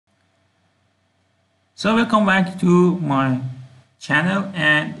So welcome back to my channel,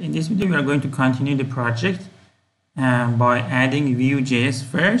 and in this video we are going to continue the project by adding Vue Js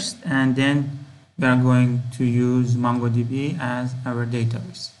first, and then we are going to use MongoDB as our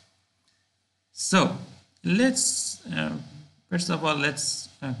database. So let's first of all let's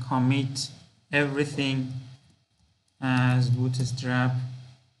commit everything as bootstrap.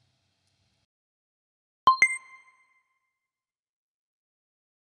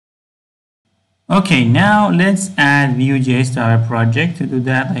 Okay, now let's add Vue Js to our project. To do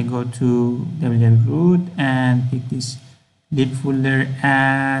that, I go to www.root and pick this lib folder,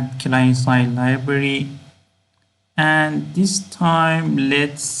 add client-side library, and this time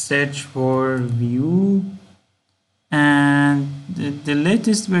let's search for Vue, and the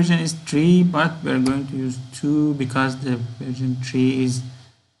latest version is 3, but we're going to use 2 because the version 3 is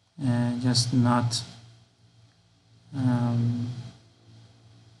just not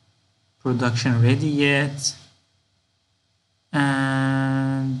production ready yet.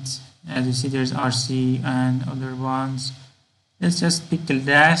 And as you see, there's RC and other ones. Let's just pick the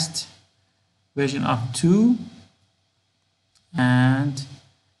last version of 2 and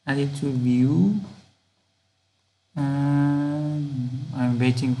add it to Vue. And I'm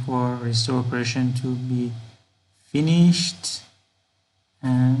waiting for restore operation to be finished,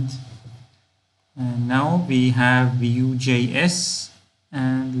 and now we have Vue Js,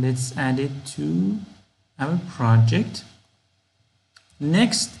 and let's add it to our project.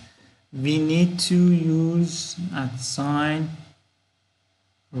 Next, we need to use assign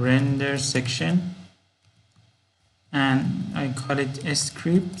render section, and I call it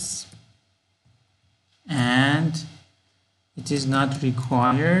scripts, and it is not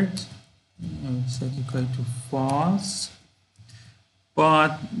required. I will set it equal to false,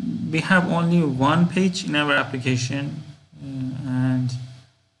 but we have only one page in our application, and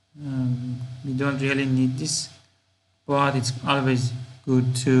we don't really need this, but it's always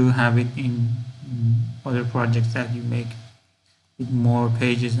good to have it in other projects that you make with more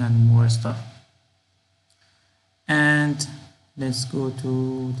pages and more stuff. And let's go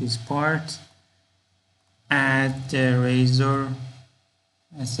to this part, add the razor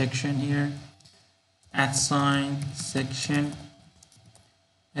section here, assign section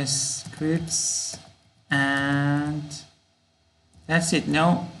scripts, and that's it.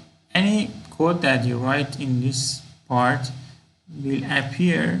 Now any code that you write in this part will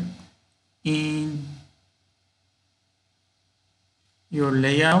appear in your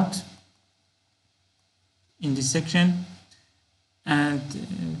layout in this section, and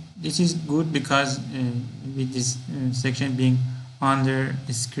this is good because with this section being under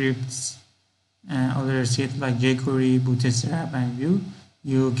scripts and other scripts like jQuery, Bootstrap, and Vue,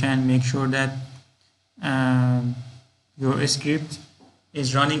 you can make sure that your script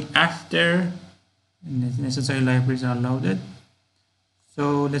is running after necessary libraries are loaded.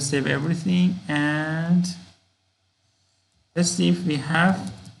 So let's save everything and let's see if we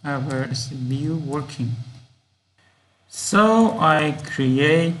have our Vue working. So I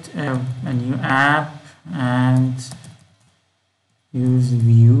create a new app and use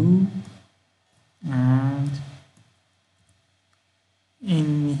Vue, and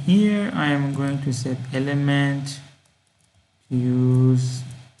in here I am going to set element to use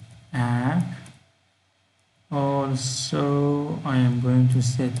app. Also I am going to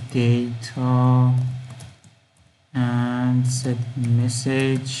set data and set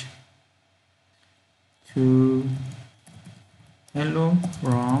message to hello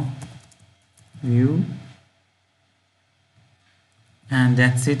from Vue, and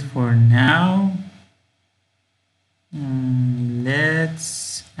that's it for now.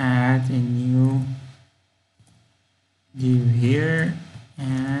 Let's add a new div here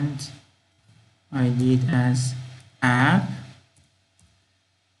and ID it as app,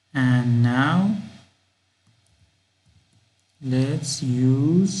 and now let's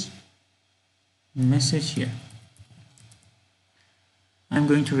use message here. I'm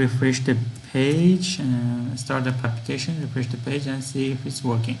going to refresh the page, start the application, refresh the page, and see if it's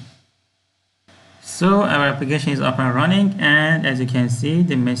working. So our application is up and running, and as you can see,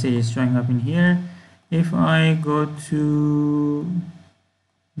 the message is showing up in here. If I go to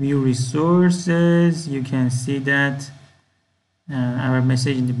Vue resources, you can see that our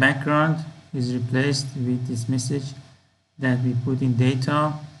message in the background is replaced with this message that we put in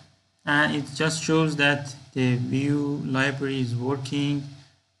data, and it just shows that the Vue library is working,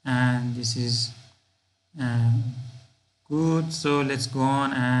 and this is good. So let's go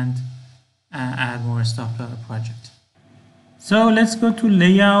on and add more stuff to our project. So let's go to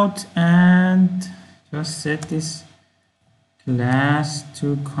layout and just set this class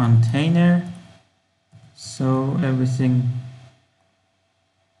to container, so everything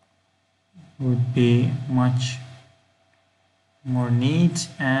would be much more neat.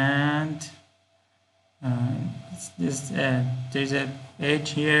 And there's a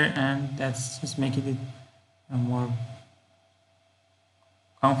edge here, and that's just making it more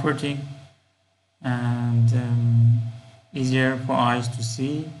comforting and easier for eyes to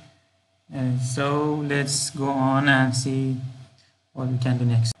see. So let's go on and see what we can do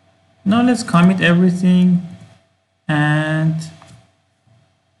next. Now let's commit everything and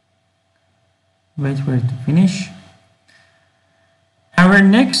wait for it to finish. Our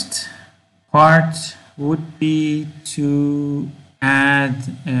next part would be to add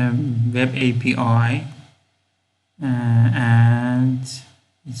web API, and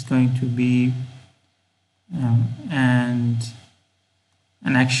it's going to be and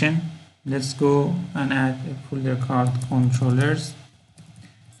an action. Let's go and add a folder called controllers.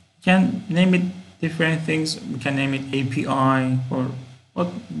 You can name it different things. We can name it API, or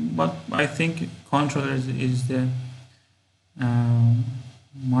but I think controllers is the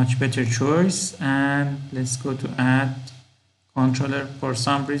much better choice. And let's go to add controller. For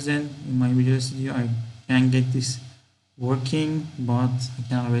some reason in my Vue Js studio I can't get this working, but I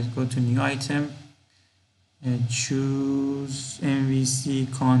can always go to new item, choose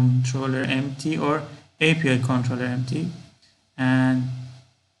MVC controller empty or API controller empty, and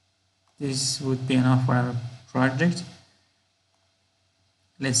this would be enough for our project.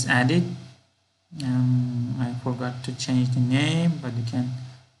 Let's add it. I forgot to change the name, but you can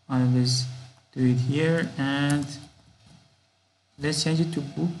always do it here, and let's change it to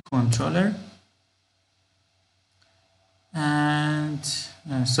book controller. And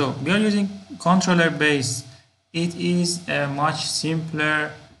so we are using controller base. It is a much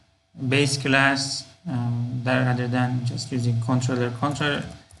simpler base class rather than just using controller. Controller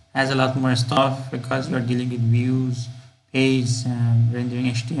has a lot more stuff because we are dealing with views, page, rendering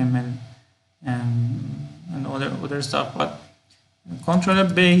HTML, and other stuff. But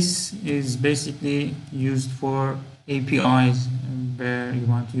controller base is basically used for APIs where you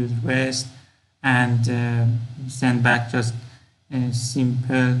want to use REST and send back just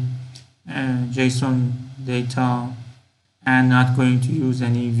simple JSON data, and not going to use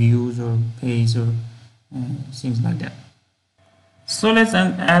any views or page or things like that. So let's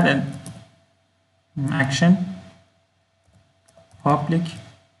add an action, public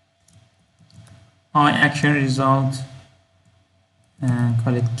action result, and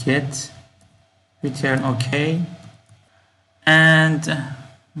call it get, return OK. And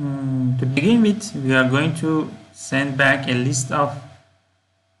to begin with, we are going to send back a list of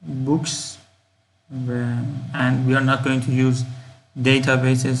books, and we are not going to use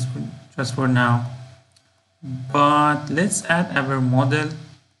databases just for now. But let's add our model,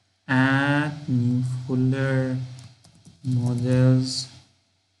 add new folder, models,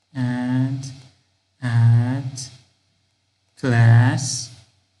 and add class,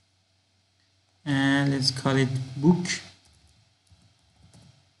 and let's call it book.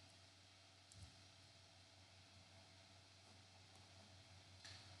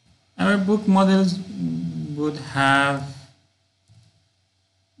 Our book models would have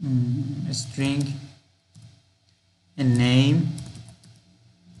a string, a name,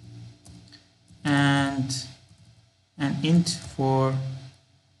 and an int for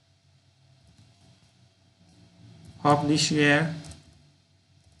publish year.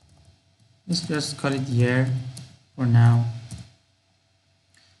 Let's just call it year for now,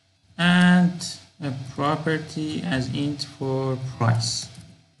 and a property as int for price.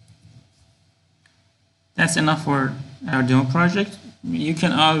 That's enough for our demo project. You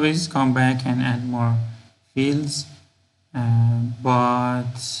can always come back and add more fields,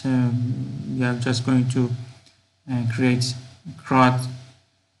 but we are just going to create CRUD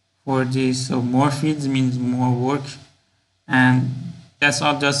for this. So more fields means more work, and that's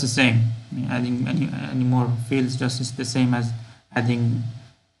all just the same. I mean, adding any more fields just is the same as adding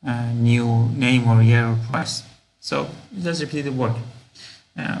a new name or year or price. So just repeat the work.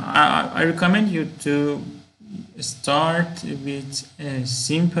 I recommend you to start with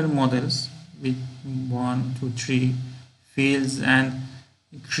simple models with 1, 2, 3 fields, and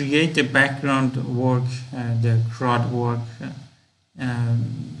create the background work, the CRUD work,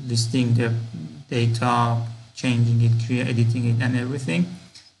 listing the data, changing it, editing it, and everything.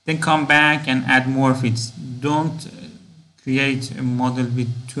 Then come back and add more fields. Don't create a model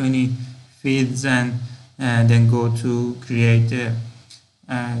with 20 fields and then go to create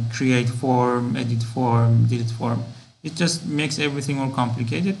form, edit form, delete form. It just makes everything more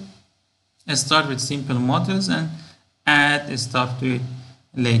complicated. Start with simple models and add stuff to it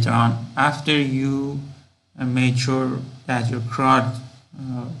later on. After you made sure that your CRUD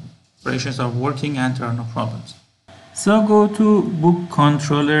operations are working and there are no problems. So go to book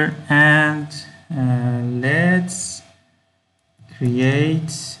controller and let's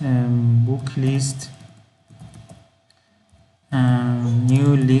create book list,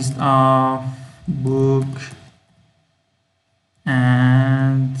 new list of book,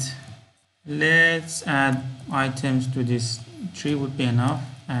 and let's add items to this tree would be enough.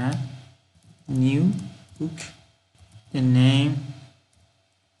 Add new book, the name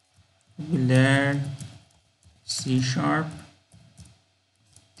we learn C#,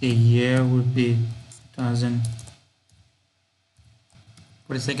 the year would be 2000.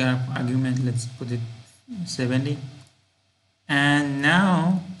 For the sake of argument, let's put it 70. And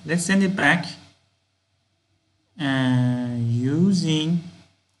now let's send it back using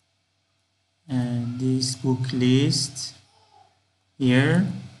this book list here.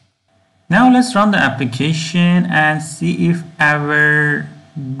 Now let's run the application and see if our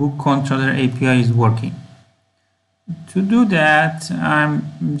book controller API is working. To do that,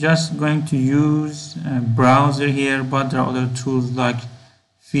 I'm just going to use a browser here, but there are other tools like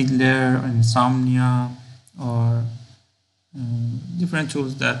Fiddler, Insomnia, or different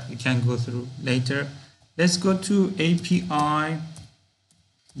tools that we can go through later. Let's go to API,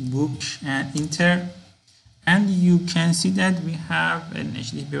 book, and enter, and you can see that we have an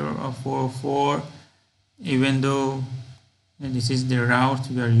HTTP error of 404, even though this is the route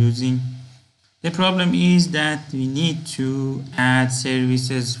we are using. The problem is that we need to add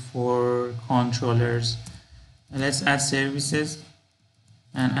services for controllers. Let's add services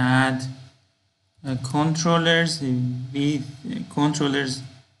and add controllers with controllers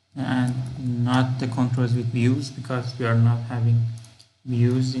and not the controllers with views, because we are not having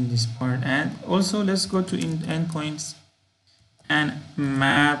views in this part. And also let's go to endpoints and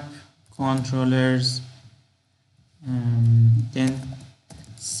map controllers, then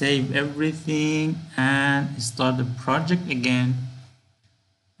save everything and start the project again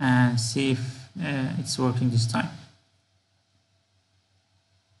and see if it's working this time.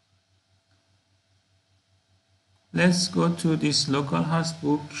 Let's go to this localhost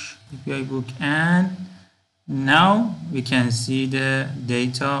book, API book, and now we can see the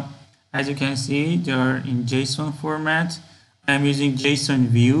data. As you can see, they are in JSON format. I'm using JSON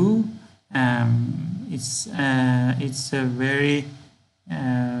Vue. It's a very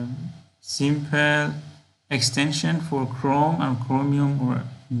simple extension for Chrome and Chromium, or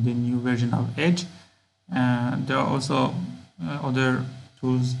the new version of Edge. There are also other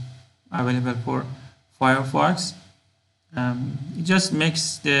tools available for Firefox. It just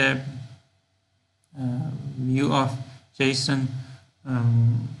makes the view of JSON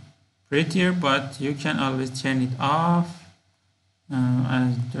prettier, but you can always turn it off.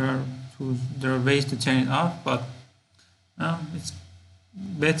 And there are ways to turn it off, but it's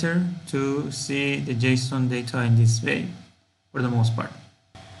better to see the JSON data in this way for the most part.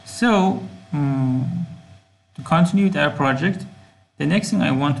 So to continue with our project, the next thing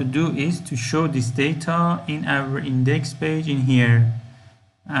I want to do is to show this data in our index page in here.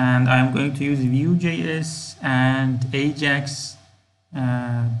 And I'm going to use Vue Js and Ajax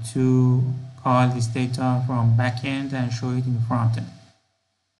to call this data from backend and show it in the frontend.